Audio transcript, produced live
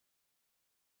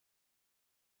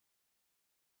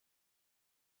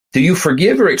Do you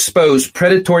forgive or expose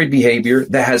predatory behavior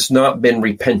that has not been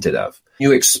repented of?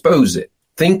 You expose it.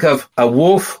 Think of a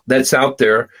wolf that's out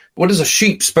there. What is a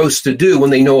sheep supposed to do when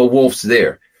they know a wolf's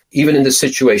there? Even in this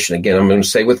situation, again, I'm going to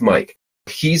say with Mike,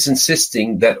 he's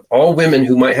insisting that all women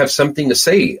who might have something to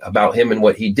say about him and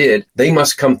what he did, they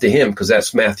must come to him because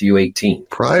that's Matthew 18.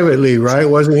 Privately, right?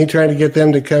 Wasn't he trying to get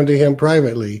them to come to him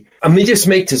privately? Let me just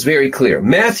make this very clear.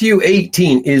 Matthew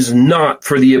 18 is not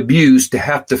for the abused to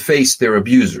have to face their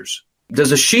abusers.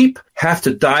 Does a sheep have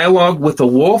to dialogue with a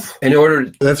wolf in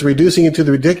order? That's reducing it to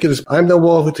the ridiculous. I'm the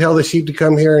wolf who tell the sheep to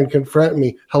come here and confront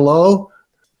me. Hello?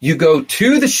 You go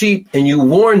to the sheep and you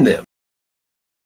warn them.